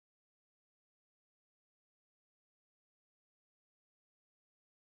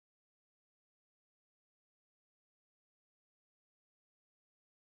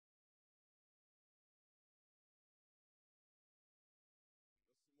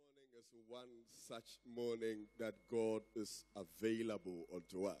is one such morning that God is available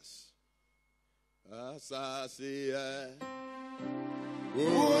unto us.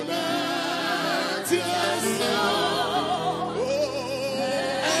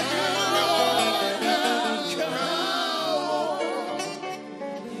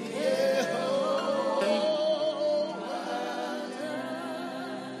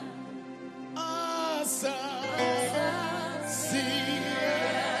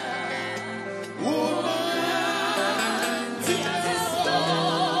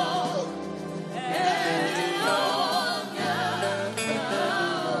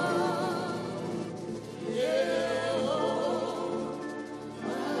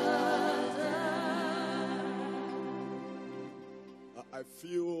 I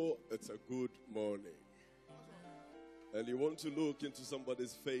feel it's a good morning. And you want to look into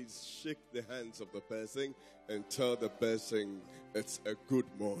somebody's face, shake the hands of the person, and tell the person it's a good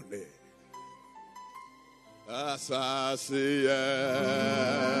morning.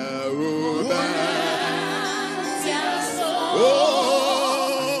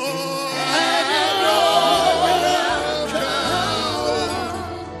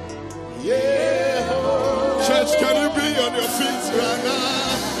 Church, can you be on your feet right now?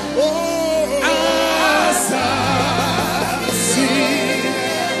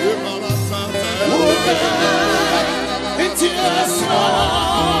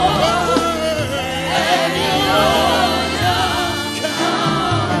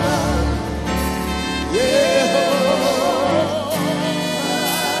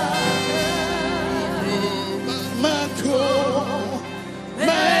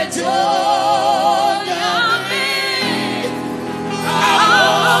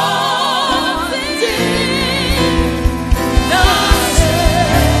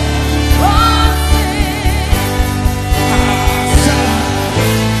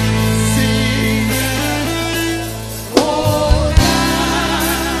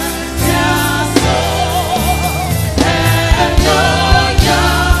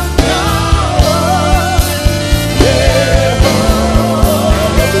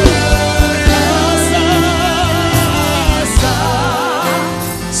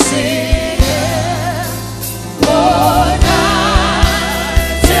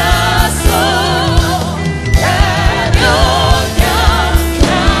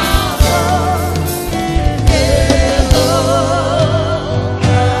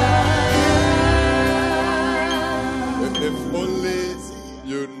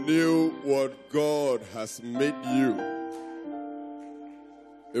 Has made you.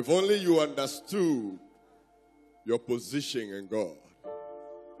 If only you understood your position in God.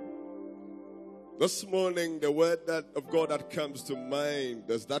 This morning, the word of God that comes to mind,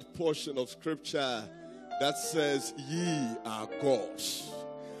 there's that portion of scripture that says, ye are gods.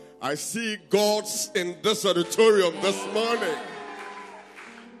 I see gods in this auditorium this morning.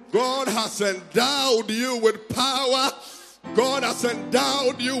 God has endowed you with power. God has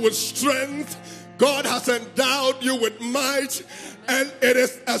endowed you with strength. God has endowed you with might, and it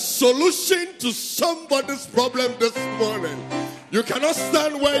is a solution to somebody's problem this morning. You cannot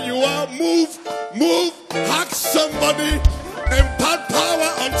stand where you are. Move, hug somebody, impart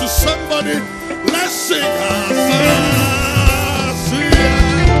power unto somebody. Let's sing.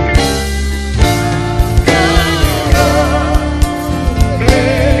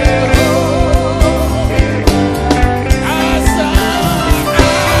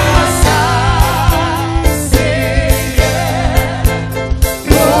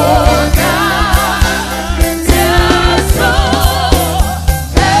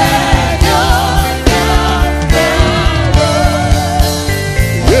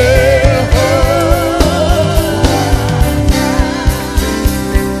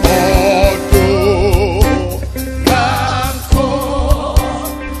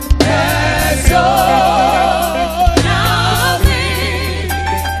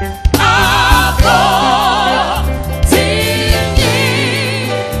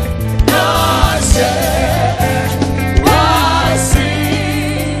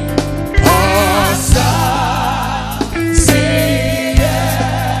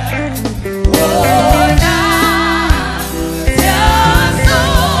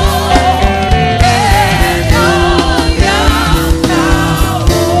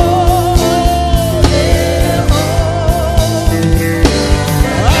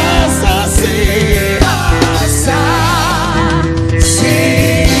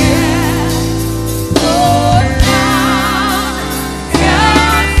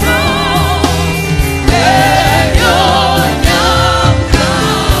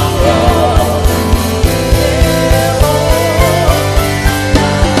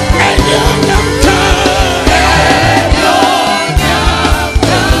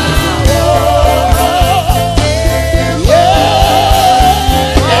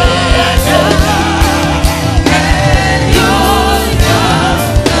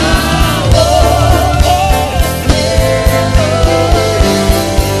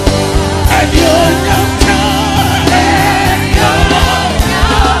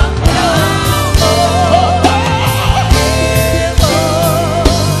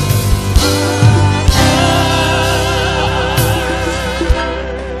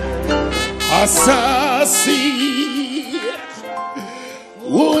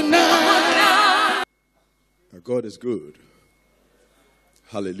 God is good.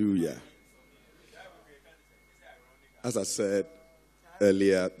 Hallelujah. As I said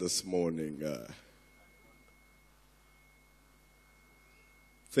earlier this morning,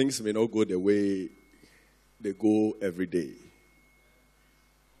 things may not go the way they go every day.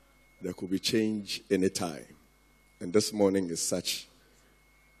 There could be change anytime. And this morning is such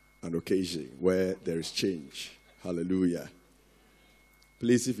an occasion where there is change. Hallelujah.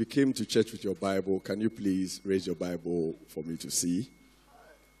 Please, if you came to church with your Bible, can you please raise your Bible for me to see?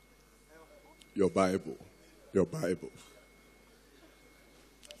 Your Bible. Your Bible.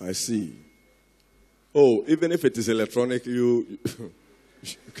 I see. Oh, even if it is electronic, you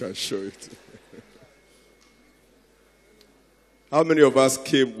can show it. How many of us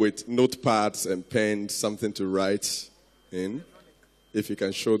came with notepads and pens, something to write in? If you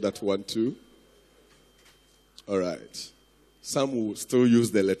can show that one too. All right. Some will still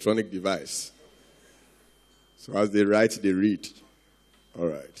use the electronic device. So as they write, they read. All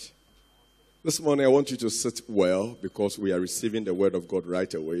right. This morning I want you to sit well because we are receiving the word of God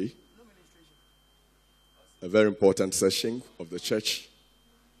right away. A very important session of the church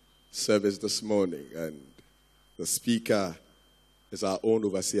service this morning. And the speaker is our own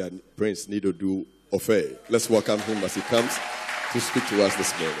overseer, Prince Dodoo, Offei. Let's welcome him as he comes to speak to us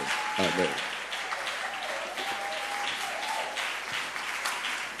this morning. Amen.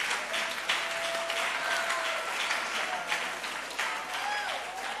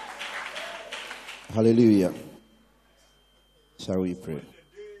 Hallelujah. Shall we pray?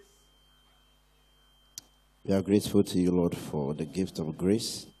 We are grateful to you, Lord, for the gift of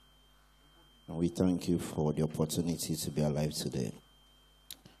grace. And we thank you for the opportunity to be alive today.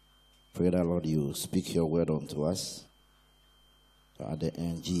 Pray that, Lord, you speak your word unto us. So at the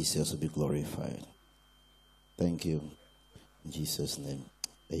end, Jesus will be glorified. Thank you. In Jesus' name,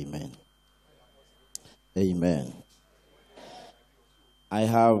 amen. Amen. I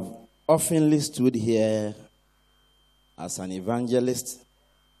have often stood here as an evangelist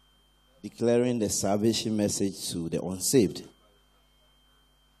declaring the salvation message to the unsaved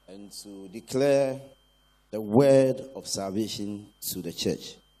and to declare the word of salvation to the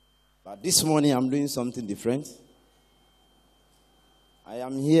church. But this morning I'm doing something different. I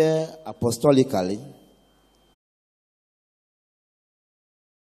am here apostolically.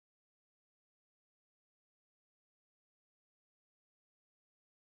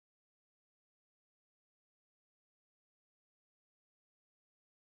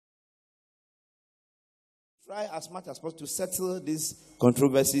 Try as much as possible to settle these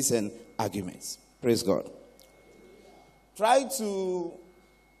controversies and arguments. Praise God. Try to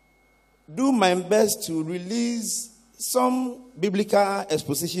do my best to release some biblical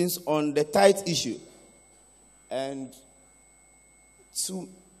expositions on the tithe issue and to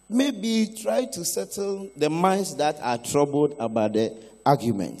maybe try to settle the minds that are troubled about the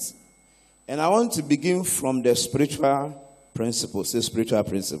arguments. And I want to begin from the spiritual principle. Say spiritual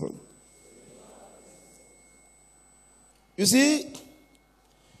principle. You see,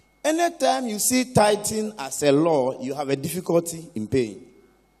 anytime you see tithing as a law, you have a difficulty in paying.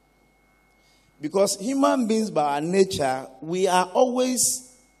 Because human beings by our nature, we are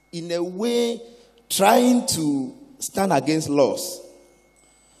always in a way trying to stand against laws.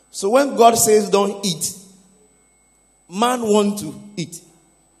 So when God says don't eat, man wants to eat.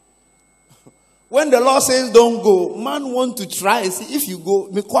 When the law says don't go, man wants to try and see if you go.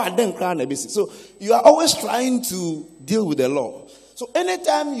 So you are always trying to deal with the law. So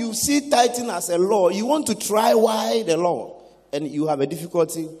anytime you see tithing as a law, you want to try why the law. And you have a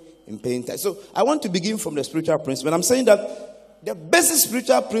difficulty in paying tithe. So I want to begin from the spiritual principle. And I'm saying that the basic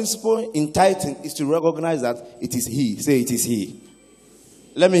spiritual principle in tithing is to recognize that it is He. Say it is He.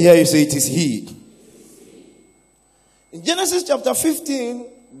 Let me hear you say it is He. In Genesis chapter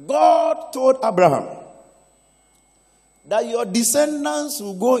 15, God told Abraham that your descendants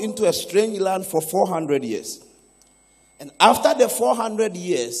will go into a strange land for 400 years. And after the 400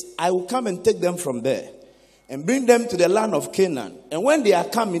 years, I will come and take them from there and bring them to the land of Canaan. And when they are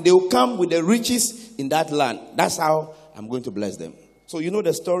coming, they will come with the riches in that land. That's how I'm going to bless them. So you know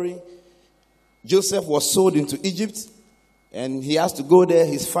the story. Joseph was sold into Egypt. And he has to go there.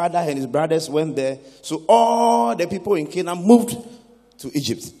 His father and his brothers went there. So all the people in Canaan moved to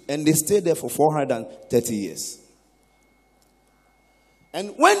Egypt. And they stayed there for 430 years.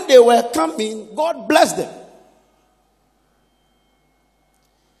 And when they were coming, God blessed them.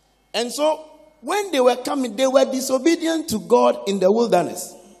 And so, when they were coming, they were disobedient to God in the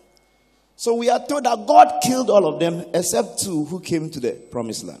wilderness. So we are told that God killed all of them except two who came to the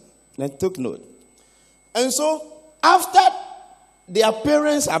promised land. Then took note. And so, after their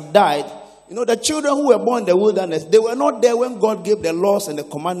parents have died, the children who were born in the wilderness, they were not there when God gave the laws and the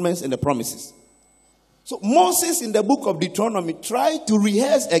commandments and the promises. So Moses in the book of Deuteronomy tried to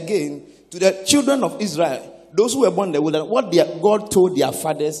rehearse again to the children of Israel, those who were born in the wilderness, what God told their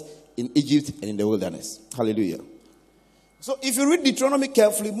fathers in Egypt and in the wilderness. Hallelujah. So if you read Deuteronomy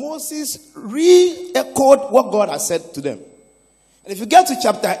carefully, Moses re-echoed what God has said to them. And if you get to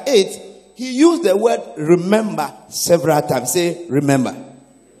chapter 8, he used the word remember several times. Say, remember.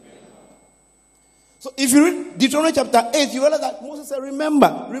 So if you read Deuteronomy chapter 8, you realize that Moses said,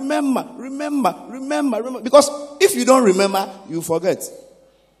 remember, remember, remember, remember, remember. Because if you don't remember, you forget.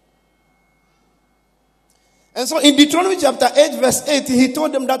 And so in Deuteronomy chapter 8, verse 18, he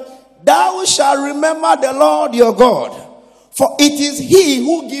told them that thou shalt remember the Lord your God, for it is he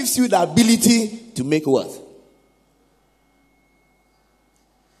who gives you the ability to make wealth.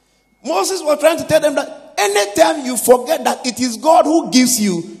 Moses was trying to tell them that anytime you forget that it is God who gives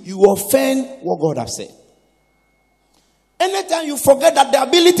you, you offend what God has said. Anytime you forget that the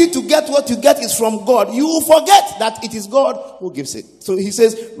ability to get what you get is from God, you will forget that it is God who gives it. So he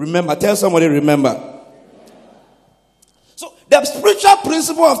says, remember. Tell somebody, remember. So the spiritual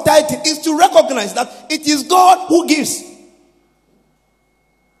principle of tithing is to recognize that it is God who gives.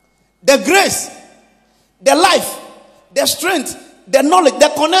 The grace, the life, the strength, the knowledge,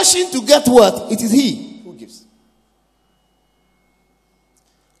 the connection to get what? It is he who gives.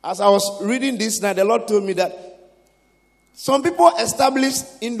 As I was reading this night, the Lord told me that some people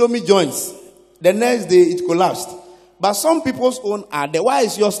established Indomie joints. The next day it collapsed. But some people's own are there. Why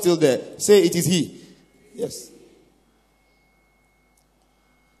is yours still there? Say it is he. Yes.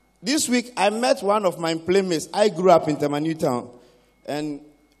 This week I met one of my playmates. I grew up in Tamanu Town. And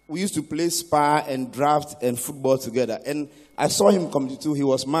we used to play spa and draft and football together. And I saw him come to, he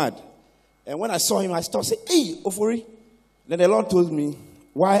was mad. And when I saw him, I started saying, hey, Offei. Then the Lord told me,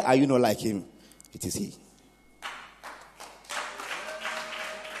 why are you not like him? It is he.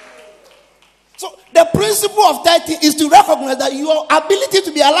 So the principle of tithing is to recognize that your ability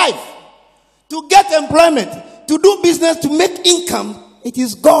to be alive, to get employment, to do business, to make income, it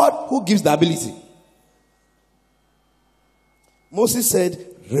is God who gives the ability. Moses said,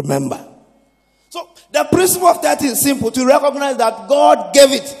 remember. So the principle of that is simple, to recognize that God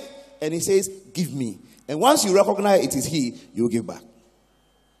gave it. And he says, give me. And once you recognize it is he, you will give back.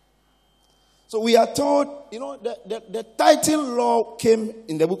 So we are told, the tithing law came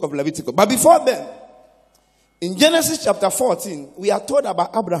in the book of Leviticus. But before then, in Genesis chapter 14, we are told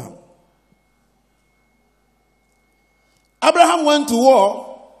about Abraham. Abraham went to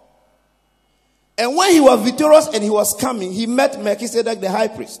war. And when he was victorious and he was coming, he met Melchizedek the high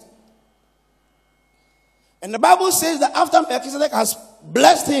priest. And the Bible says that after Melchizedek has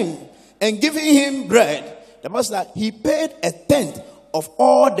blessed him and given him bread, the Bible says that he paid a tenth of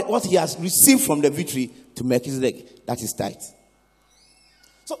all what he has received from the victory to Melchizedek. That is tithe.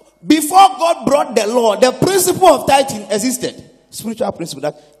 So before God brought the law, the principle of tithing existed. Spiritual principle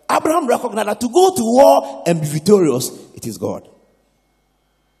that Abraham recognized that to go to war and be victorious, it is God.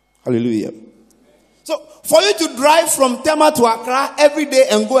 Hallelujah. So for you to drive from Tema to Accra every day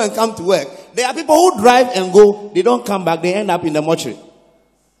and go and come to work, there are people who drive and go, they don't come back, they end up in the mortuary.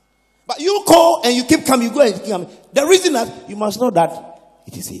 But you go and you keep coming, you go and keep coming. The reason that you must know that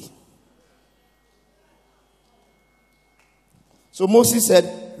it is he. So Moses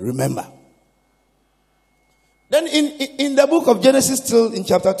said, remember. Then in the book of Genesis, still in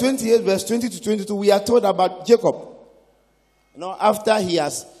chapter 28, verse 20 to 22, we are told about Jacob. After he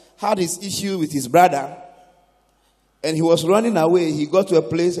has had his issue with his brother, and he was running away, he got to a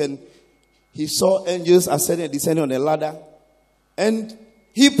place and he saw angels ascending and descending on a ladder. And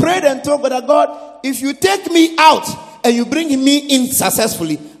he prayed and told God, God, if you take me out and you bring me in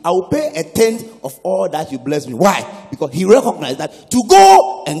successfully, I will pay a tenth of all that you bless me. Why? Because he recognized that to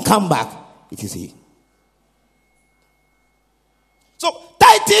go and come back, it is he. So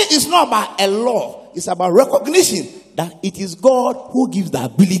tithing is not about a law. It's about recognition that it is God who gives the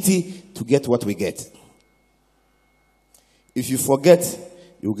ability to get what we get. If you forget,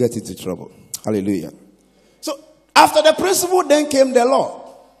 you'll get into trouble. Hallelujah. So after the principle, then came the law.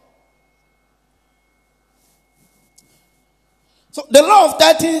 So the law of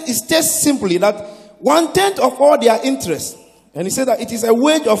tithing is just simply that 1/10 of all their interest. And he said that it is a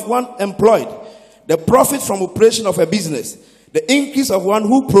wage of one employed, the profit from operation of a business, the increase of one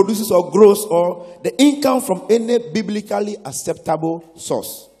who produces or grows, or the income from any biblically acceptable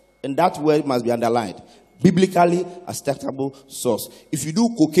source. And that word must be underlined. Biblically acceptable source. If you do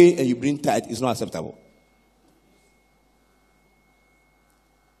cocaine and you bring tithe, it's not acceptable.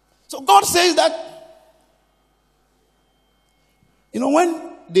 So God says that,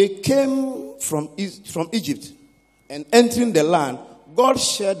 when they came from Egypt and entering the land, God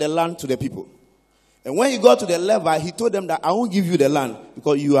shared the land to the people. And when he got to the level, he told them that I won't give you the land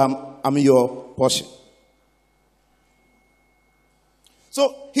because I'm your portion.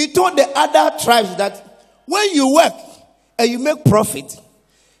 So he told the other tribes that when you work and you make profit,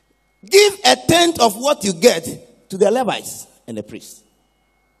 give a tenth of what you get to the Levites and the priests.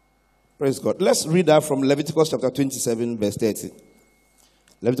 Praise God. Let's read that from Leviticus chapter 27, verse 30.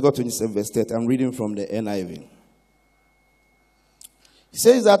 Leviticus 27, verse 30. I'm reading from the NIV. He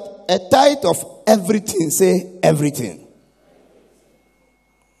says that a tithe of everything, say everything.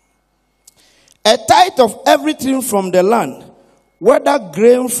 A tithe of everything from the land, whether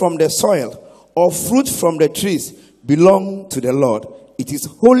grain from the soil or fruit from the trees, belong to the Lord. It is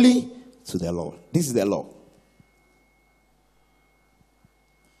holy to the Lord. This is the law.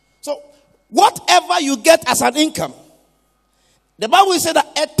 So, whatever you get as an income, the Bible says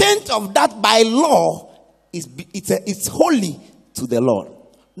that a tenth of that by law it's holy to the Lord.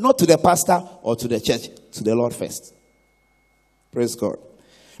 Not to the pastor or to the church, to the Lord first. Praise God.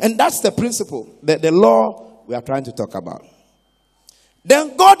 And that's the principle, the law we are trying to talk about.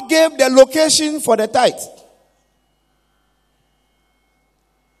 Then God gave the location for the tithe.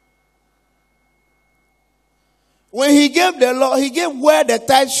 When he gave the law, he gave where the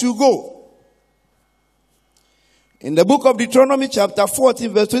tithe should go. In the book of Deuteronomy chapter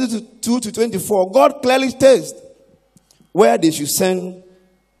 14, verse 22 to 24, God clearly states where they should send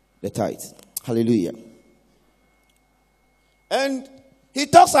the tithe. Hallelujah. And he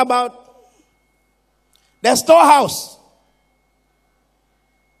talks about the storehouse.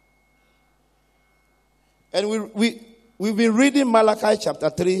 And we've been reading Malachi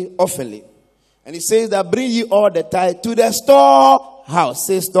chapter 3 oftenly. And he says that bring ye all the tithe to the storehouse.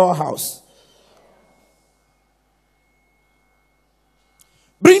 Say storehouse.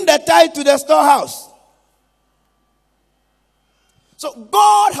 Bring the tithe to the storehouse. So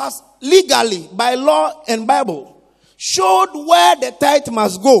God has legally, by law and Bible, showed where the tithe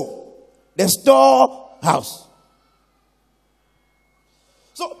must go. The storehouse.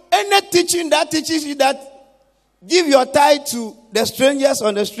 So any teaching that teaches you that give your tithe to the strangers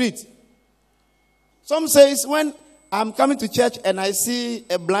on the street. Some says when I'm coming to church and I see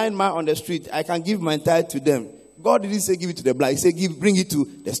a blind man on the street, I can give my tithe to them. God didn't say give it to the blind. He said bring it to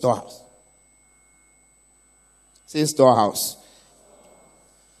the storehouse. Say storehouse.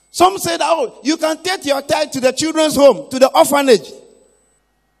 Some say that, you can take your tithe to the children's home, to the orphanage.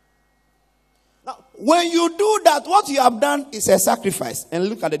 Now, when you do that, what you have done is a sacrifice. And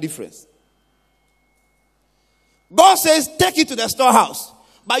look at the difference. God says, take it to the storehouse.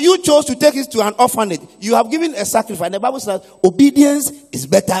 But you chose to take it to an orphanage. You have given a sacrifice. The Bible says, obedience is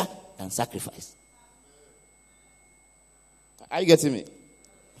better than sacrifice. Are you getting me?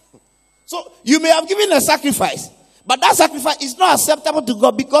 So, you may have given a sacrifice. But that sacrifice is not acceptable to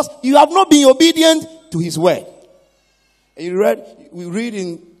God because you have not been obedient to his word. And we read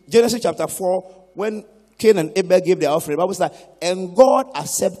in Genesis chapter 4, when Cain and Abel gave their offering, the Bible says, and God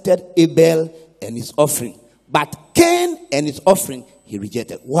accepted Abel and his offering. But Cain and his offering, he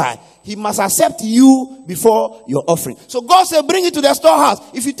rejected. Why? He must accept you before your offering. So God said, bring it to the storehouse.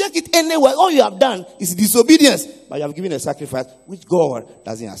 If you take it anywhere, all you have done is disobedience. But you have given a sacrifice which God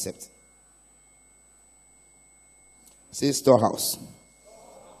doesn't accept. Say storehouse.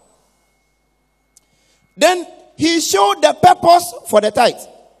 Then he showed the purpose for the tithe.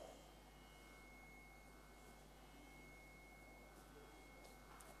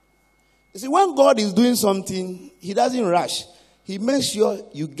 You see, when God is doing something, he doesn't rush. He makes sure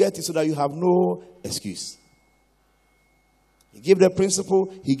you get it so that you have no excuse. He gave the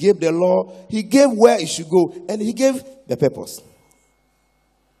principle, he gave the law, he gave where it should go, and he gave the purpose.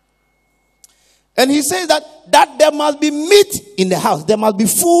 And he says that there must be meat in the house. There must be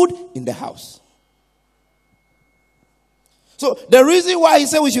food in the house. So the reason why he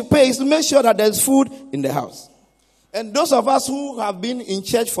said we should pay is to make sure that there's food in the house. And those of us who have been in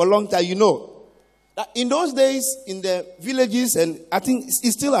church for a long time, you know that in those days in the villages, and I think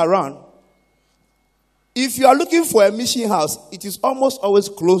it's still around, if you are looking for a mission house, it is almost always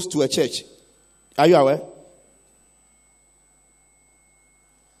close to a church. Are you aware?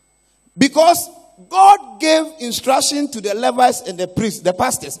 Because God gave instruction to the Levites and the priests, the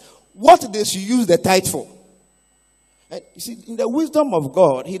pastors, what they should use the tithe for. And you see, in the wisdom of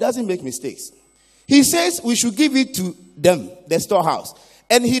God, he doesn't make mistakes. He says we should give it to them, the storehouse.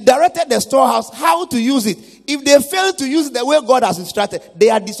 And he directed the storehouse how to use it. If they fail to use it the way God has instructed, they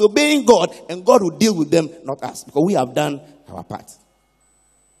are disobeying God, and God will deal with them, not us, because we have done our part.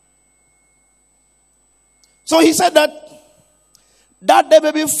 So he said that there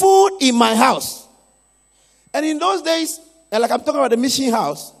may be food in my house. And in those days, and like I'm talking about the mission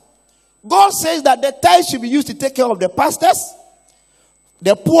house, God says that the tithe should be used to take care of the pastors,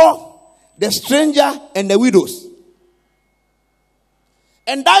 the poor, the stranger, and the widows.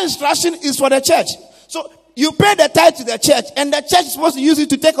 And that instruction is for the church. So you pay the tithe to the church, and the church is supposed to use it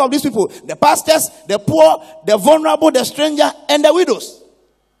to take care of these people: the pastors, the poor, the vulnerable, the stranger, and the widows.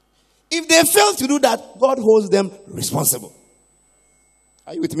 If they fail to do that, God holds them responsible.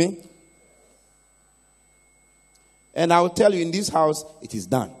 Are you with me? And I will tell you, in this house, it is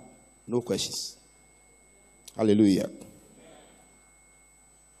done. No questions. Hallelujah.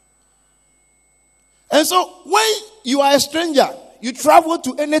 And so, when you are a stranger, you travel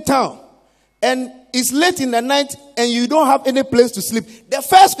to any town, and it's late in the night, and you don't have any place to sleep, the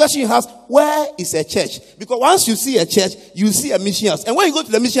first question you ask, where is a church? Because once you see a church, you see a mission house. And when you go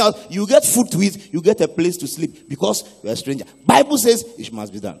to the mission house, you get food to eat, you get a place to sleep, because you're a stranger. Bible says it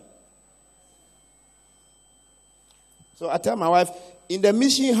must be done. So I tell my wife, in the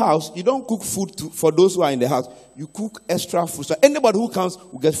mission house, you don't cook food for those who are in the house. You cook extra food. So anybody who comes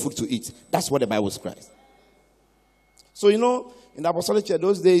will get food to eat. That's what the Bible describes. So, in the Apostolic Church,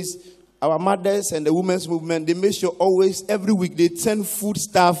 those days, our mothers and the women's movement, they make sure always, every week, they send food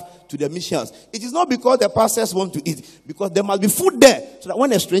stuff to the mission house. It is not because the pastors want to eat, because there must be food there, so that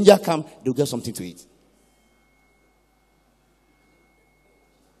when a stranger comes, they'll get something to eat.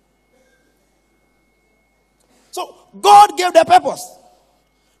 So, God gave the purpose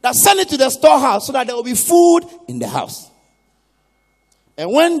that send it to the storehouse so that there will be food in the house.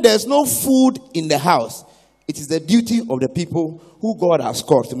 And when there's no food in the house, it is the duty of the people who God has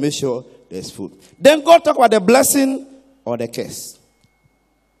called to make sure there's food. Then God talk about the blessing or the curse.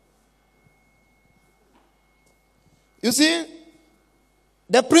 You see,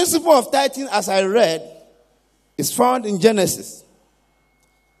 the principle of tithing, as I read, is found in Genesis.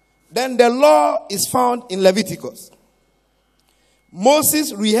 Then the law is found in Leviticus.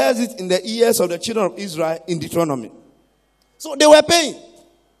 Moses rehearsed it in the ears of the children of Israel in Deuteronomy. So they were paying.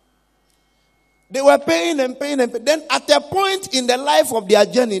 They were paying and paying and paying. Then at a point in the life of their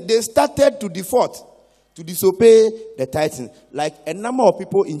journey, they started to default, to disobey the tithing. Like a number of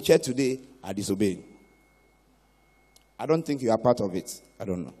people in church today are disobeying. I don't think you are part of it. I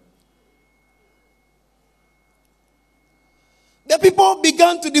don't know. The people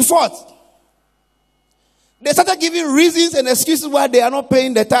began to default. They started giving reasons and excuses why they are not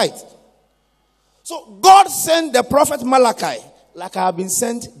paying the tithe. So God sent the prophet Malachi, like I have been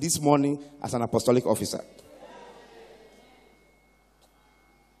sent this morning as an apostolic officer.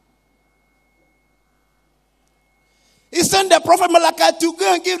 He sent the prophet Malachi to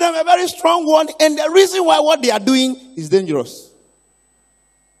go and give them a very strong warning, and the reason why what they are doing is dangerous.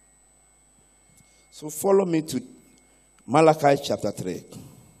 So follow me to Malachi chapter 3.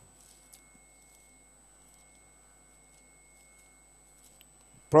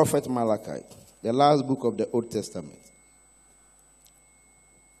 Prophet Malachi, the last book of the Old Testament.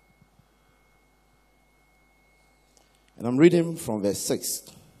 And I'm reading from verse 6.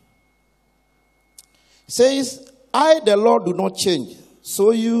 It says, I, the Lord, do not change,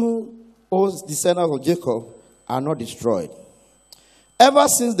 so you, O descendants of Jacob, are not destroyed. Ever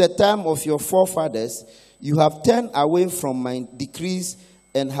since the time of your forefathers, you have turned away from my decrees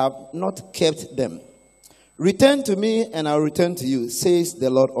and have not kept them. Return to me, and I will return to you, says the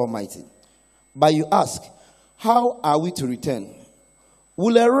Lord Almighty. But you ask, how are we to return?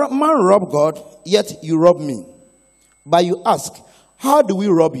 Will a man rob God, yet you rob me? But you ask, how do we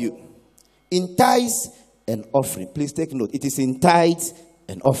rob you? In tithes and offering. Please take note. It is in tithes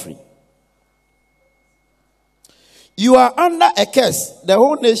and offering. You are under a curse, the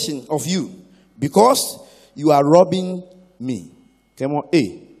whole nation of you, because you are robbing me. Come on,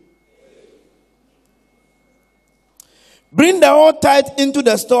 A. Bring the whole tithe into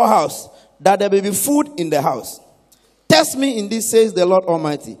the storehouse, that there may be food in the house. Test me in this, says the Lord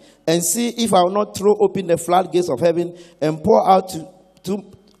Almighty, and see if I will not throw open the floodgates of heaven and pour out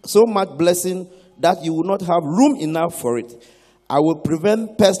to so much blessing that you will not have room enough for it. I will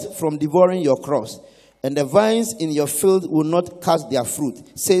prevent pests from devouring your crops, and the vines in your field will not cast their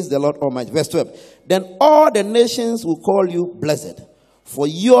fruit, says the Lord Almighty. Verse 12. Then all the nations will call you blessed, for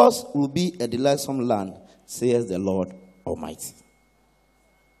yours will be a delightsome land, says the Lord Almighty.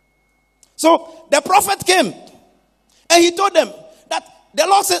 So the prophet came and he told them that the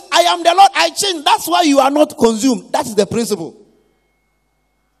Lord said, I am the Lord, I change. That's why you are not consumed. That is the principle.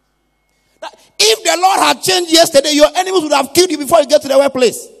 That if the Lord had changed yesterday, your enemies would have killed you before you get to the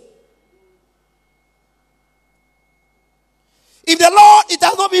workplace. If the Lord, it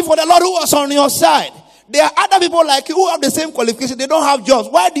has not been for the Lord who was on your side, There are other people like you who have the same qualification. They don't have jobs.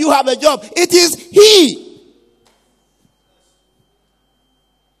 Why do you have a job? It is He.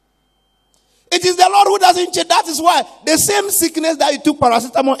 It is the Lord who doesn't change. That is why the same sickness that you took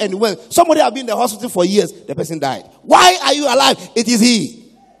paracetamol and went. Somebody has been in the hospital for years. The person died. Why are you alive? It is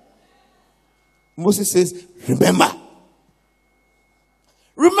He. Moses says, remember.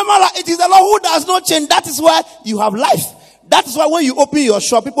 Remember that it is the Lord who does not change. That is why you have life. That is why when you open your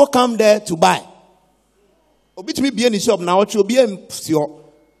shop, people come there to buy. It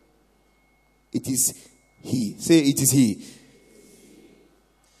is He. Say, it is He.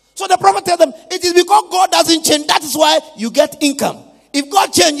 So the prophet tells them, it is because God doesn't change. That is why you get income. If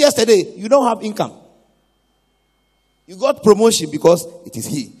God changed yesterday, you don't have income. You got promotion because it is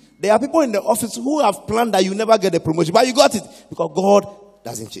He. There are people in the office who have planned that you never get a promotion, but you got it because God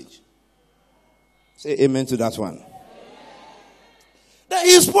doesn't change. Say amen to that one. Then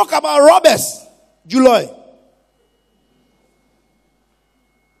he spoke about robbers. July.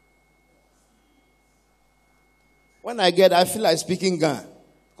 When I feel like speaking Ghana.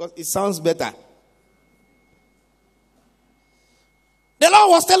 Because it sounds better. The Lord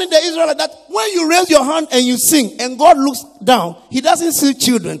was telling the Israelites that when you raise your hand and you sing and God looks down, He doesn't see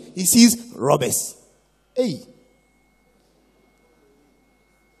children, He sees robbers. Hey.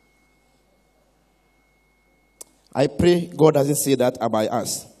 I pray God doesn't say that about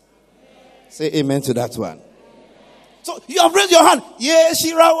us. Say amen to that one. So you have raised your hand. Yeah,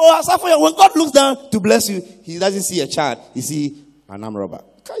 Shira. When God looks down to bless you, He doesn't see a child. He sees an armed robber.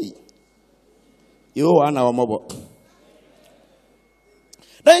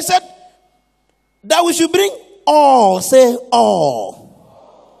 Then He said that we should bring all. Say all.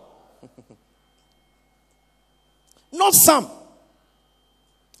 Not some.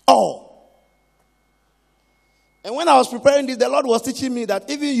 All. And when I was preparing this, the Lord was teaching me that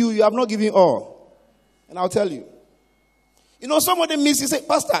even you have not given all. And I'll tell you. You know, somebody meets you, say,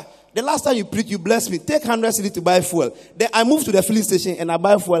 Pastor, the last time you preached, you blessed me. Take 100 cedi to buy fuel. Then I move to the filling station and I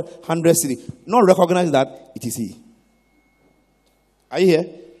buy fuel 100 cedi. Not recognizing that it is He. Are you here?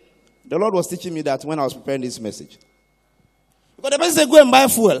 The Lord was teaching me that when I was preparing this message. Because the person said, go and buy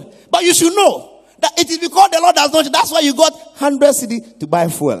fuel. But you should know that it is because the Lord does not. That's why you got 100 cedi to buy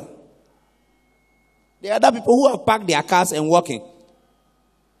fuel. There are other people who have parked their cars and walking.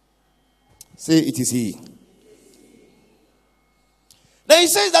 Say, it is He. Then He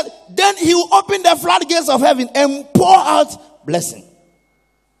says that then He will open the floodgates of heaven and pour out blessing.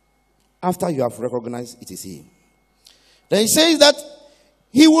 After you have recognized it is He. Then He says that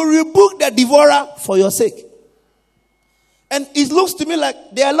He will rebuke the devourer for your sake. And it looks to me like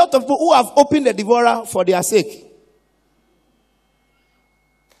there are a lot of people who have opened the devourer for their sake.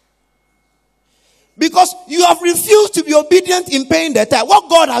 Because you have refused to be obedient in paying the tithe. What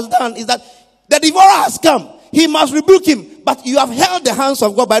God has done is that the devourer has come. He must rebuke him. But you have held the hands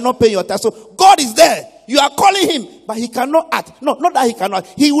of God by not paying your tithe. So God is there. You are calling Him. But He cannot act. No, not that He cannot.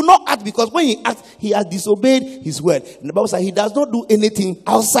 He will not act because when He acts, He has disobeyed His word. And the Bible says He does not do anything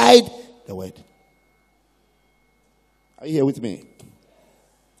outside the word. Are you here with me?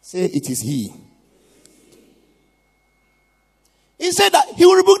 Say, it is He. He said that He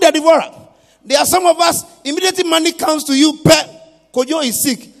will rebuke the devourer. There are some of us, immediately money comes to you, Kojo is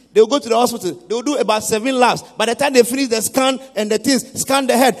sick. They will go to the hospital. They will do about 7 labs. By the time they finish the scan and the things, scan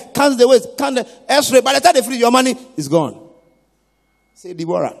the head, scan the waist, scan the x-ray. By the time they finish, your money is gone. Say,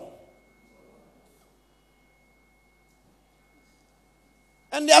 devourer.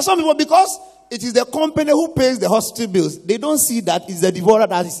 And there are some people, because it is the company who pays the hospital bills, they don't see that it's the devourer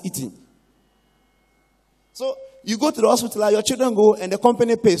that is eating. So, you go to the hospital, your children go, and the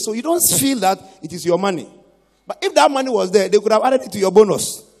company pays. So, you don't feel that it is your money. But if that money was there, they could have added it to your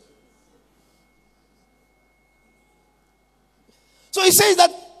bonus. So He says that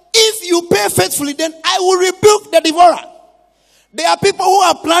if you pay faithfully, then I will rebuke the devourer. There are people who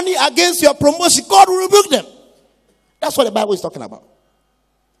are planning against your promotion. God will rebuke them. That's what the Bible is talking about.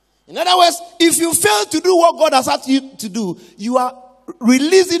 In other words, if you fail to do what God has asked you to do, you are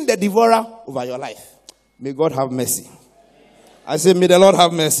releasing the devourer over your life. May God have mercy. I say, may the Lord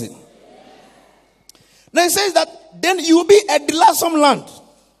have mercy. Then He says that then you will be a delightsome land.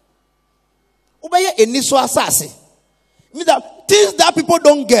 Means that things that people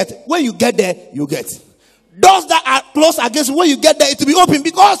don't get, when you get there, you get. Doors that are closed against you, when you get there, it will be open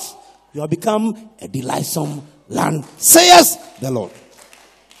because you have become a delightsome land. Says the Lord.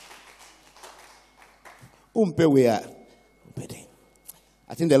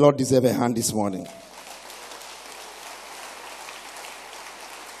 I think the Lord deserves a hand this morning.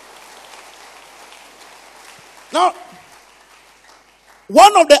 Now,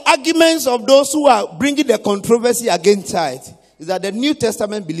 One of the arguments of those who are bringing the controversy against tithe is that the New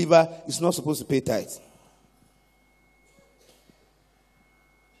Testament believer is not supposed to pay tithe.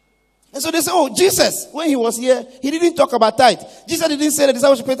 And so they say, oh, Jesus, when he was here, he didn't talk about tithe. Jesus didn't say that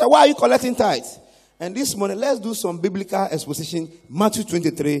disciples should pay tithe. Why are you collecting tithe? And this morning, let's do some biblical exposition. Matthew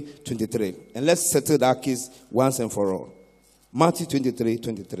 23:23. And let's settle that case once and for all. Matthew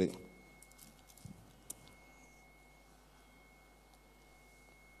 23:23.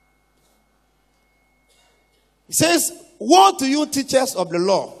 It says, woe to you, teachers of the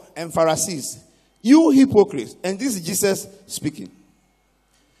law and Pharisees, you hypocrites. And this is Jesus speaking.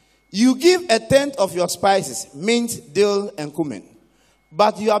 You give a tenth of your spices, mint, dill, and cumin.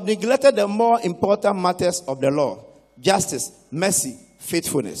 But you have neglected the more important matters of the law. Justice, mercy,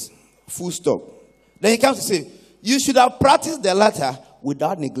 faithfulness. Full stop. Then he comes to say, you should have practiced the latter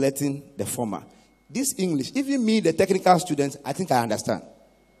without neglecting the former. This English, even me, the technical student, I think I understand.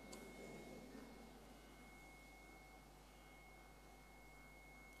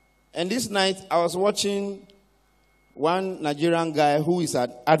 And this night, I was watching one Nigerian guy who is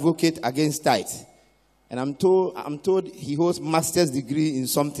an advocate against tithe. And I'm told he holds master's degree in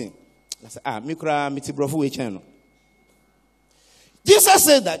something. I said, mikra mitibrofu wecheno. Jesus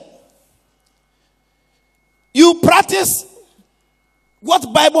said that you practice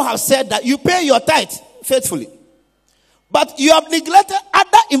what Bible has said, that you pay your tithe faithfully. But you have neglected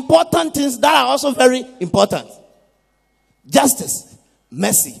other important things that are also very important. Justice,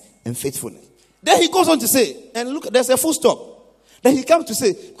 mercy, and faithfulness. Then he goes on to say, and look, there's a full stop. Then he comes to say,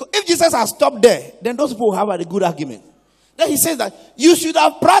 if Jesus has stopped there, then those people will have a good argument. Then he says that you should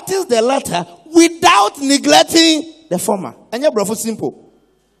have practiced the latter without neglecting the former. And your brother, simple.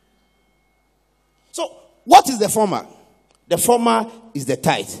 So, what is the former? The former is the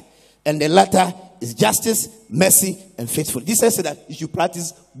tithe. And the latter is justice, mercy, and faithfulness. Jesus said that you should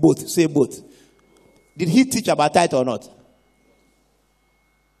practice both. Say both. Did he teach about tithe or not?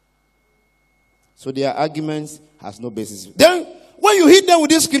 So their arguments has no basis. Then, when you hit them with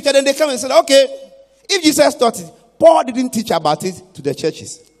this scripture, then they come and say, okay, if Jesus taught it, Paul didn't teach about it to the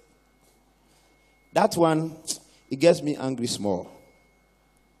churches. That one, it gets me angry small.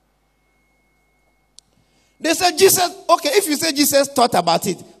 They said Jesus, okay, if you say Jesus taught about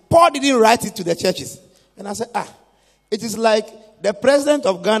it, Paul didn't write it to the churches. And I said, it is like the president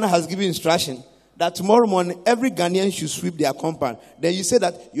of Ghana has given instruction that tomorrow morning every Ghanaian should sweep their compound. Then you say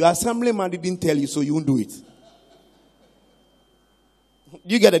that your assemblyman didn't tell you, so you won't do it.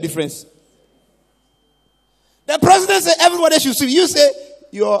 You get the difference? The president said everybody should sweep. You say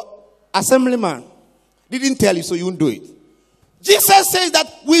your assemblyman didn't tell you, so you won't do it. Jesus says that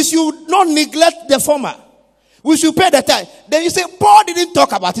we should not neglect the former. We should pay the tithe. Then you say Paul didn't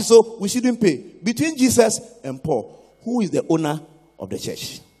talk about it, so we shouldn't pay. Between Jesus and Paul, who is the owner of the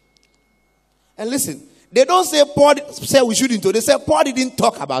church? And listen, they don't say Paul said we shouldn't do. They say Paul didn't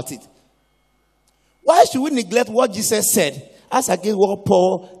talk about it. Why should we neglect what Jesus said as against what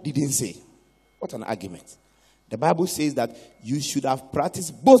Paul didn't say? What an argument. The Bible says that you should have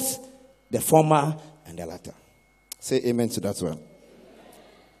practiced both the former and the latter. Say amen to that one.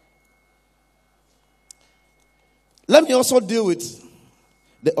 Let me also deal with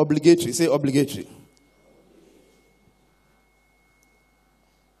the obligatory. Say obligatory.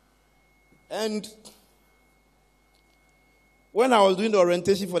 And when I was doing the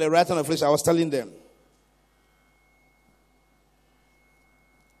orientation for the right hand of flesh, I was telling them,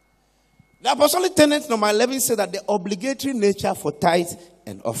 the apostolic tenet number 11 said that the obligatory nature for tithe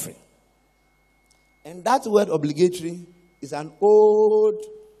and offering. And that word obligatory is an old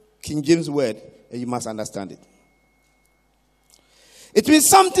King James word, and you must understand it. It means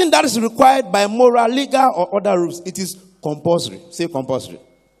something that is required by moral, legal, or other rules. It is compulsory. Say compulsory.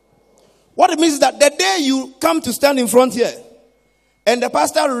 What it means is that the day you come to stand in front here, and the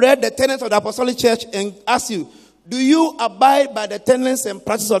pastor read the tenets of the apostolic church and asked you, do you abide by the tenets and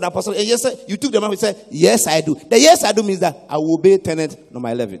practices of the apostolic? And yes, you took them up and said, yes, I do. The yes, I do means that I will obey tenet number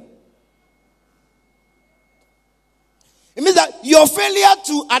 11. It means that your failure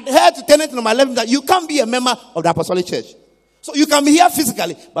to adhere to tenet number 11, that you can't be a member of the apostolic church. So you can be here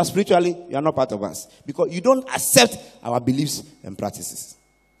physically, but spiritually, you are not part of us. Because you don't accept our beliefs and practices.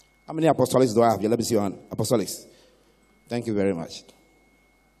 How many apostolics do I have here? Let me see your hand. Apostolics. Thank you very much.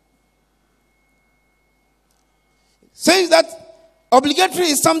 Says that obligatory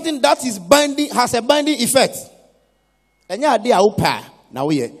is something that is binding, has a binding effect. And yeah, they are open. Now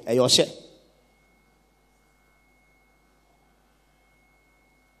we are your share.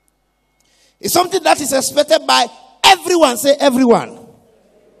 It's something that is expected by everyone. Say everyone.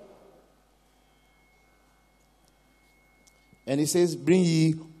 And he says, bring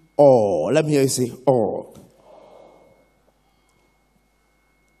ye all. Let me hear you say all.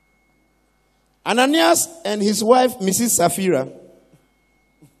 Ananias and his wife, Mrs. Sapphira,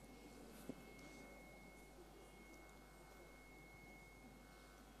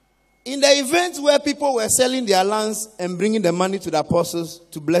 in the event where people were selling their lands and bringing the money to the apostles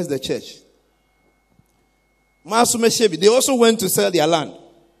to bless the church, they also went to sell their land,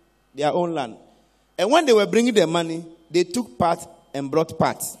 their own land. And when they were bringing their money, they took part and brought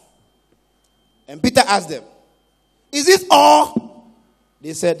part. And Peter asked them, is it all?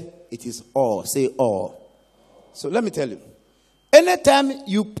 They said, it is all. Say all. So let me tell you. Anytime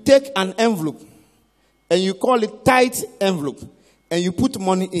you take an envelope and you call it tithe envelope and you put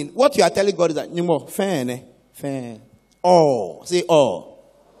money in, what you are telling God is that, fair. All. Say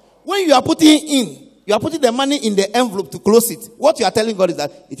all. When you are putting the money in the envelope to close it, what you are telling God is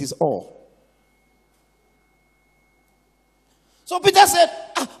that it is all. So Peter said,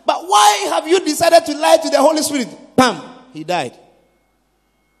 but why have you decided to lie to the Holy Spirit? Bam, he died.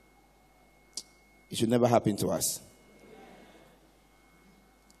 It should never happen to us.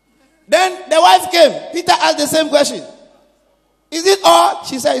 Then the wife came. Peter asked the same question. Is it all?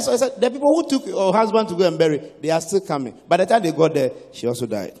 She said, the people who took her husband to go and bury, they are still coming. By the time they got there, she also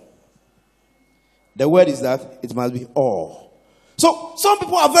died. The word is that it must be all. So some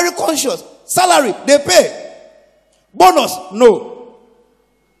people are very conscious. Salary, they pay. Bonus, no.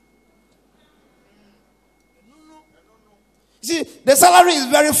 See, the salary is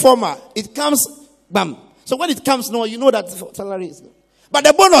very formal. It comes, bam. So when it comes, no, you know that salary is. But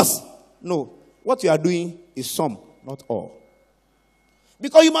the bonus, no. What you are doing is some, not all.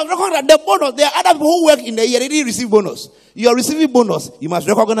 Because you must recognize that the bonus, there are other people who work in the year, they didn't receive bonus. You are receiving bonus. You must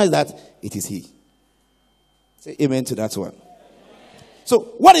recognize that it is he. Say amen to that one. So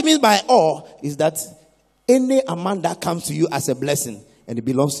what it means by all is that any amount that comes to you as a blessing and it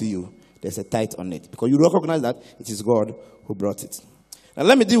belongs to you, there's a tithe on it. Because you recognize that it is God who brought it. Now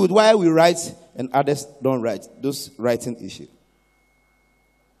let me deal with why we write and others don't write. Those writing issues.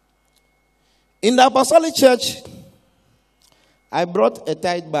 In the Apostolic Church, I brought a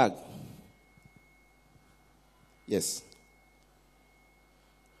tithe bag. Yes.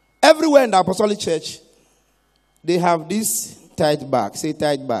 Everywhere in the Apostolic Church, they have this tithe bag. Say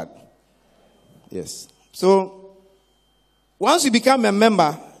tithe bag. Yes. So, once you become a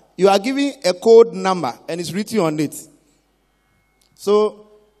member, you are given a code number and it's written on it. So,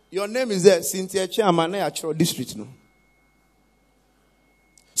 your name is there, Cynthia Chairman, District. No?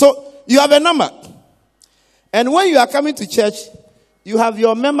 So, you have a number. And when you are coming to church, you have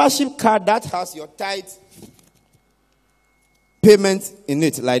your membership card that has your tithe payment in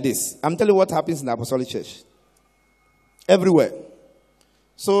it, like this. I'm telling you what happens in the Apostolic Church. Everywhere.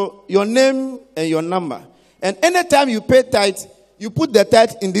 So, your name and your number. And anytime you pay tithe, you put the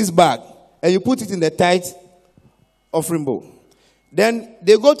tithe in this bag. And you put it in the tithe offering bowl. Then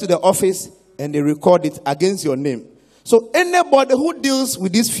they go to the office and they record it against your name. So anybody who deals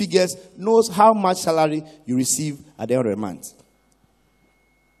with these figures knows how much salary you receive at the end of the month.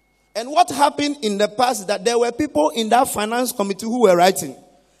 And what happened in the past is that there were people in that finance committee who were writing.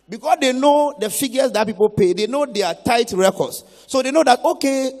 Because they know the figures that people pay. They know their tithe records. So they know that,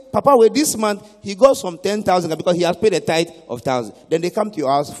 okay, Papa, wait, this month, he got some 10,000 because he has paid a tithe of 1,000. Then they come to your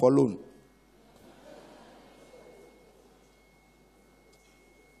house for loan.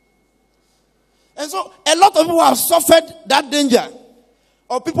 And so a lot of people have suffered that danger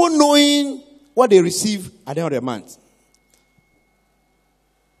of people knowing what they receive at the end of the month.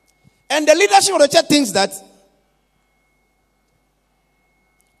 And the leadership of the church thinks that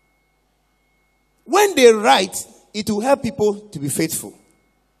when they write, it will help people to be faithful.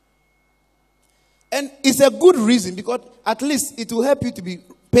 And it's a good reason because at least it will help you to be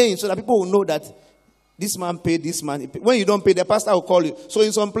paying so that people will know that this man paid, this man paid. When you don't pay, the pastor will call you. So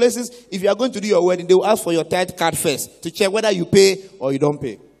in some places, if you are going to do your wedding, they will ask for your tithe card first to check whether you pay or you don't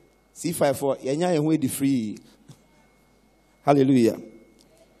pay. C54, you're free. Hallelujah.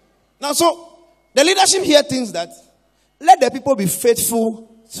 Now, so the leadership here thinks that let the people be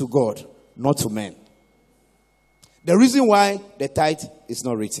faithful to God, not to men. The reason why the tithe is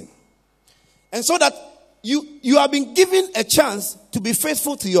not written. And so that you have been given a chance to be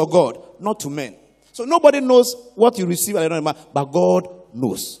faithful to your God, not to men. So nobody knows what you receive at the end of the month, but God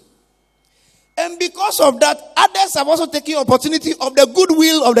knows. And because of that, others have also taken opportunity of the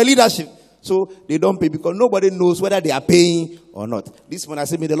goodwill of the leadership. So they don't pay because nobody knows whether they are paying or not. This one I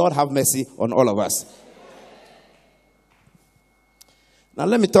say, may the Lord have mercy on all of us. Now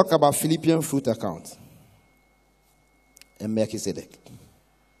let me talk about Philippian fruit account. And Melchizedek.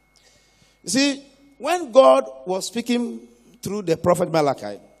 You see, when God was speaking through the prophet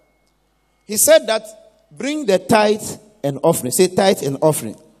Malachi. He said that bring the tithe and offering. Say tithe and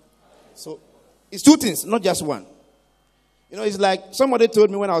offering. So it's two things, not just one. You know, it's like somebody told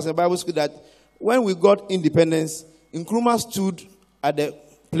me when I was in Bible school that when we got independence, Nkrumah stood at the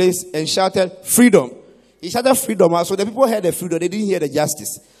place and shouted freedom. He shouted freedom out, so the people heard the freedom, they didn't hear the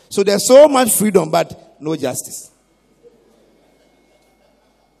justice. So there's so much freedom, but no justice.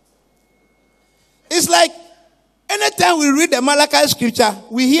 It's like anytime we read the Malachi scripture,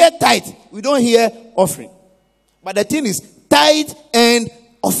 we hear tithe, we don't hear offering. But the thing is, tithe and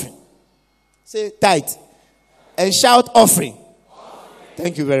offering. Say tithe and shout offering.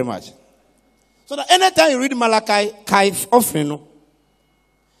 Thank you very much. So that anytime you read Malachi, offering. No?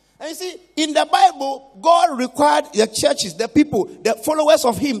 And you see, in the Bible, God required the churches, the people, the followers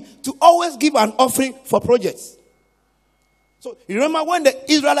of Him to always give an offering for projects. So you remember when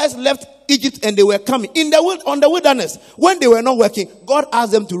the Israelites left Egypt and they were coming on the wilderness, when they were not working, God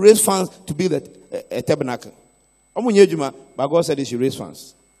asked them to raise funds to build a tabernacle. But God said they should raise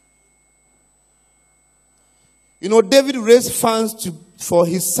funds. You know, David raised funds for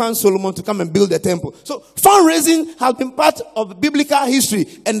his son Solomon to come and build the temple. So fundraising has been part of biblical history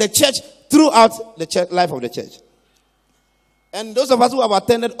and the church throughout the church, life of the church. And those of us who have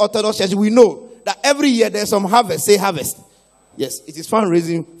attended Orthodox church, we know that every year there's some harvest. Say harvest. Yes, it is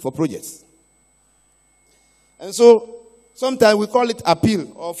fundraising for projects. And so sometimes we call it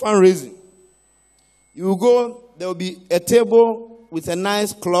appeal or fundraising. You will go, there will be a table with a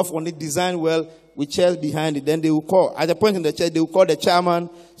nice cloth on it, designed well, with chairs behind it. Then they will call, at the point in the church, they will call the chairman,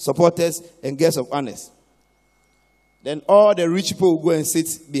 supporters, and guests of honors. Then all the rich people will go and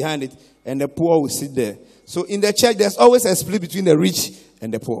sit behind it, and the poor will sit there. So in the church, there's always a split between the rich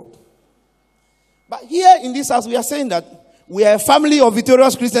and the poor. But here in this house, we are saying that we are a family of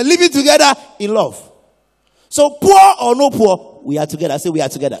victorious Christians living together in love. So poor or no poor, we are together. I say we are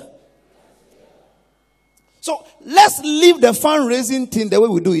together. So let's leave the fundraising thing the way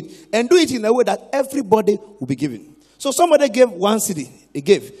we do it and do it in a way that everybody will be giving. So somebody gave 1 cedi, they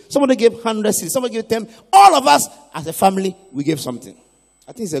gave. Somebody gave 100 cedi, somebody gave 10. All of us as a family, we gave something.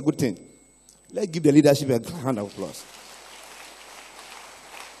 I think it's a good thing. Let's give the leadership a hand of applause.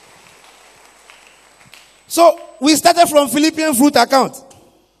 So we started from Philippian fruit account.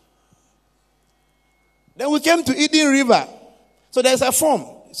 Then we came to Eden River. So there's a form.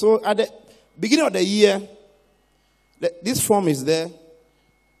 So at the beginning of the year, this form is there.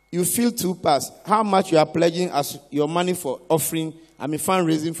 You fill 2 parts. How much you are pledging as your money for offering,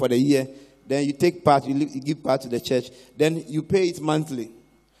 fundraising for the year. Then you take part, you give part to the church. Then you pay it monthly.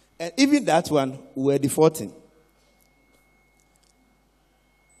 And even that one, we're defaulting.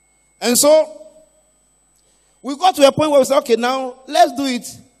 And so, we got to a point where we said, okay, now let's do it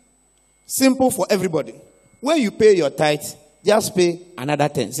simple for everybody. When you pay your tithe, just pay another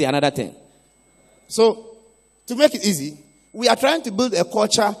 10. Say another 10. So, to make it easy, we are trying to build a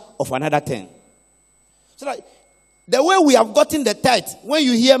culture of another 10. So that the way we have gotten the tithe, when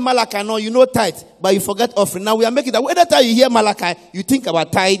you hear Malachi, no, you know tithe, but you forget offering. Now we are making that every time you hear Malachi, you think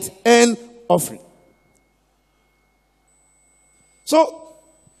about tithe and offering. So,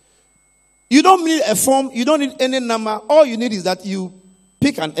 you don't need a form, you don't need any number. All you need is that you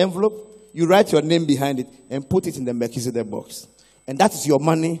pick an envelope, you write your name behind it, and put it in the Melchizedek box. And that is your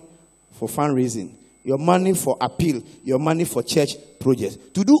money for fundraising. Your money for appeal, your money for church projects.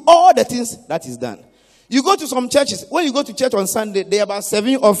 To do all the things that is done. You go to some churches, when you go to church on Sunday, they have about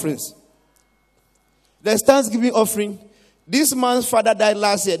 7 offerings. There's Thanksgiving offering. This man's father died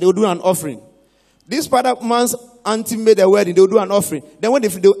last year, they will do an offering. This man's auntie made a wedding, they will do an offering. Then when they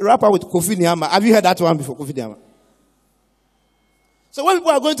wrap up with Kofi Nyama, have you heard that one before, Kofi Nyama? So when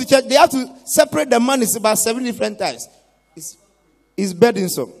people are going to church, they have to separate the money about 7 different times. It's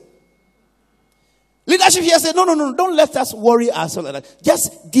burdensome. Leadership here said, no, don't let us worry ourselves like that.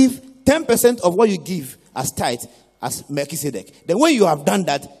 Just give 10% of what you give as tithe, as Melchizedek. Then when you have done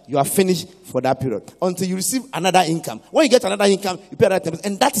that, you are finished for that period. Until you receive another income. When you get another income, you pay another 10%.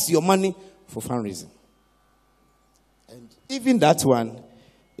 And that is your money for fundraising. And even that one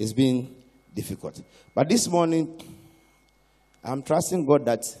is being difficult. But this morning, I'm trusting God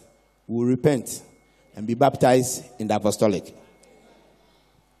that we'll repent and be baptized in the apostolic.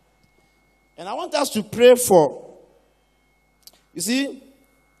 And I want us to pray for, you see,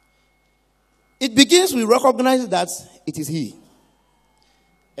 it begins with recognizing that it is He.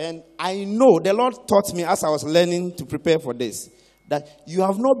 And I know the Lord taught me as I was learning to prepare for this, that you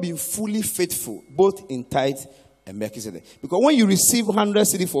have not been fully faithful, both in tithe and Melchizedek. Because when you receive 100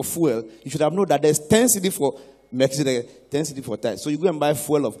 cedi for fuel, you should have known that there's 10 cedi for Melchizedek, 10 cedi for tithe. So you go and buy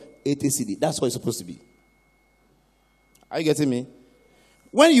fuel of 80 cedi. That's what it's supposed to be. Are you getting me?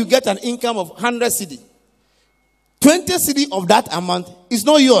 When you get an income of 100 cedi, 20 cedi of that amount is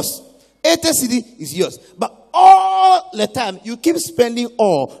not yours. 80 cedi is yours. But all the time, you keep spending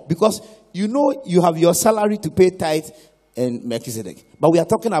all because you know you have your salary to pay tithe and Melchizedek. But we are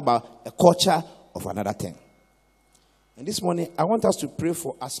talking about a culture of another thing. And this morning, I want us to pray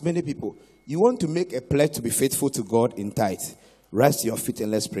for as many people. You want to make a pledge to be faithful to God in tithe. Rise to your feet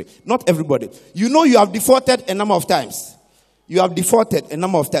and let's pray. Not everybody. You know you have defaulted a number of times. You have defaulted a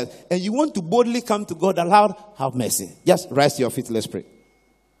number of times. And you want to boldly come to God and Lord, have mercy. Just rise to your feet. Let's pray.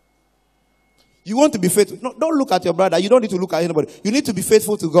 You want to be faithful. No, don't look at your brother. You don't need to look at anybody. You need to be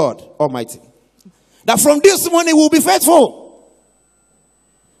faithful to God Almighty. That from this morning we'll be faithful.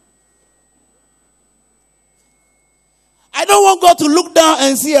 I don't want God to look down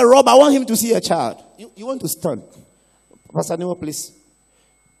and see a robber. I want him to see a child. You want to stand. Pastor Nemo, please.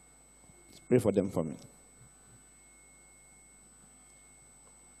 Pray for them for me.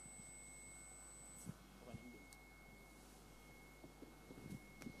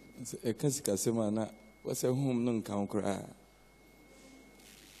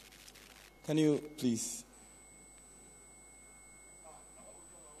 Can you please?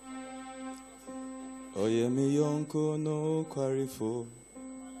 Oye mi yonko no kwarifo.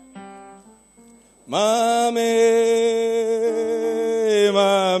 Mame.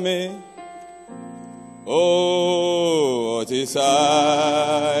 Oh, tisadiko.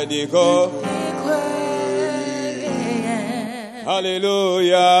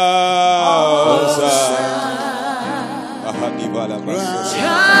 Hallelujah.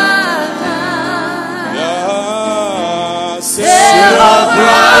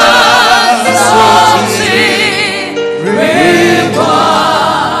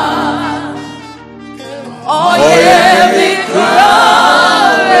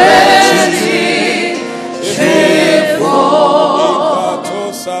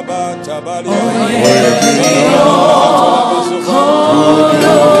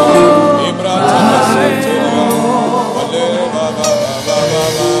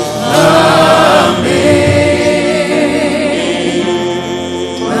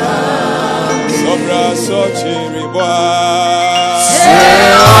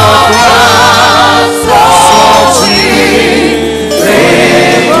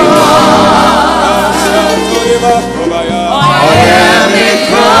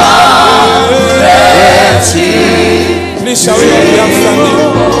 Please, shall we all be upstanding?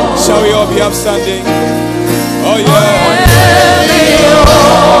 Shall we all be upstanding? Oh yeah.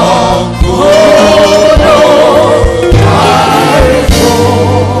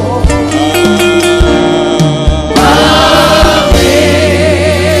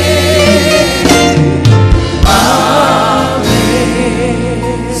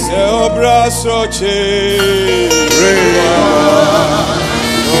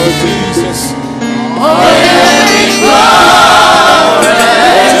 Oh Jesus.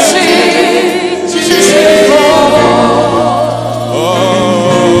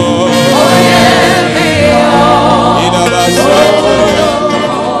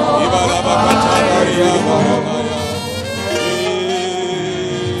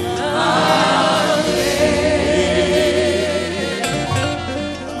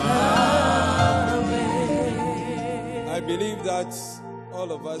 I believe that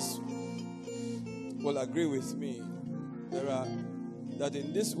all of us will agree with me. That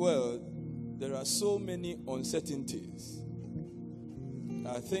in this world there are so many uncertainties.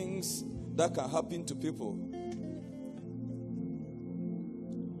 There are things that can happen to people.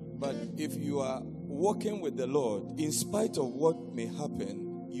 But if you are walking with the Lord, in spite of what may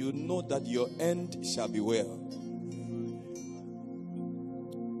happen, you know that your end shall be well.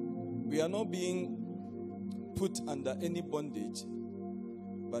 We are not being put under any bondage,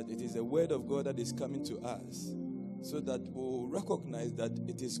 but it is the word of God that is coming to us, so that we'll recognize that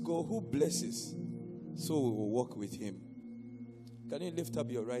it is God who blesses, so we will walk with him. Can you lift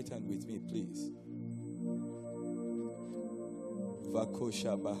up your right hand with me, please?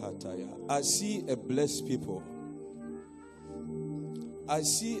 Vakosha Bahataya. I see a blessed people. I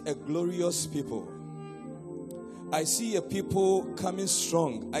see a glorious people. I see a people coming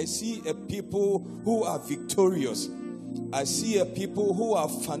strong. I see a people who are victorious. I see a people who are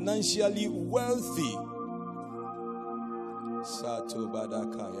financially wealthy. Sato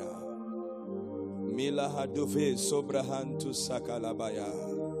Badakaya. Mila Hadove Sobrahantu Sakalabaya.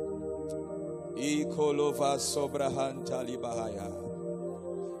 Ikolova Sobrahan Talibahaya.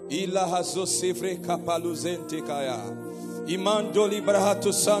 Ila Hazosifre Kapaluzente Kaya. Imandoli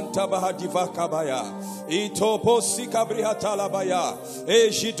Brahatu Santa Bahadiva Kabaya. Itopo Sikabrihatalabaya. E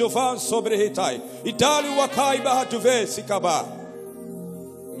Shitofan Sobrehitai. Itali Wakai Bahatuve Sikaba.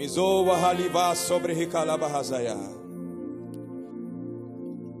 Mizo Wahaliva Sobrehikalabahazaya.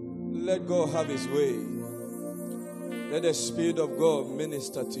 Let God have his way. Let the Spirit of God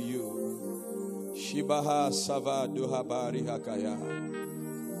minister to you. Shibaha Sava Duhabari Hakaya.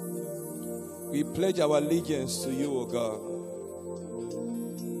 We pledge our allegiance to you, O God,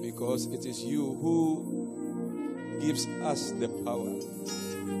 because it is you who gives us the power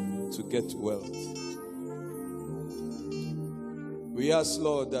to get wealth. We ask,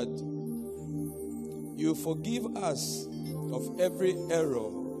 Lord, that you forgive us of every error,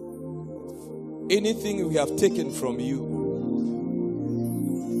 anything we have taken from you.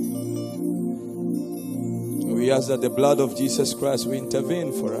 We ask that the blood of Jesus Christ will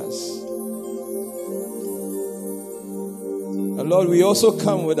intervene for us. And Lord, we also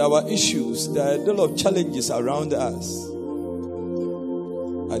come with our issues. There are a lot of challenges around us.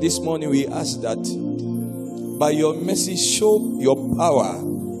 And this morning we ask that by your mercy show your power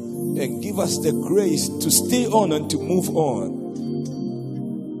and give us the grace to stay on and to move on.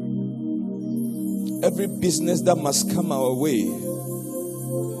 Every business that must come our way,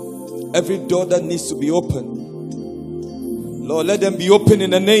 every door that needs to be opened, Lord, let them be open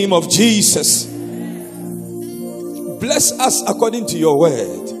in the name of Jesus. Bless us according to your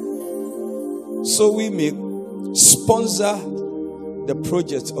word, so we may sponsor the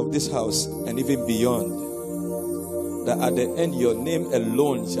projects of this house and even beyond, that at the end your name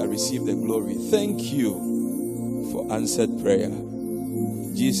alone shall receive the glory. Thank you for answered prayer.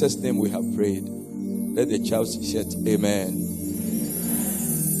 In Jesus' name we have prayed. Let the child shout amen.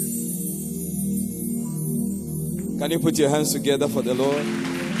 Can you put your hands together for the Lord?